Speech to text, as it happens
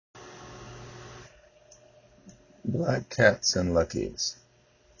Black cats and luckies.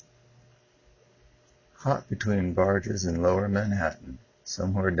 Hot between barges in lower Manhattan,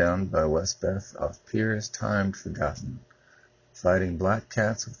 somewhere down by Westbeth off piers timed forgotten, fighting black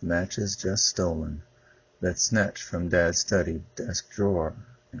cats with matches just stolen, that snatched from Dad's study desk drawer,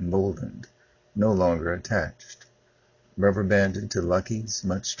 emboldened, no longer attached, rubber-banded to luckies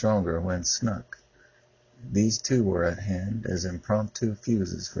much stronger when snuck. These too were at hand as impromptu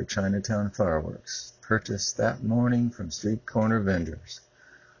fuses for Chinatown fireworks, purchased that morning from street-corner vendors,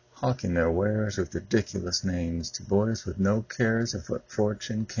 hawking their wares with ridiculous names to boys with no cares of what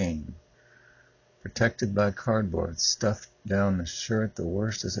fortune came. Protected by cardboard stuffed down the shirt, the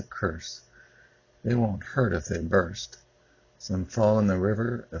worst is a curse. They won't hurt if they burst. Some fall in the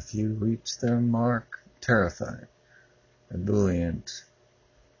river, a few reach their mark, terrified. Ebullient.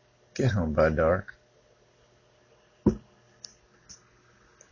 Get home by dark.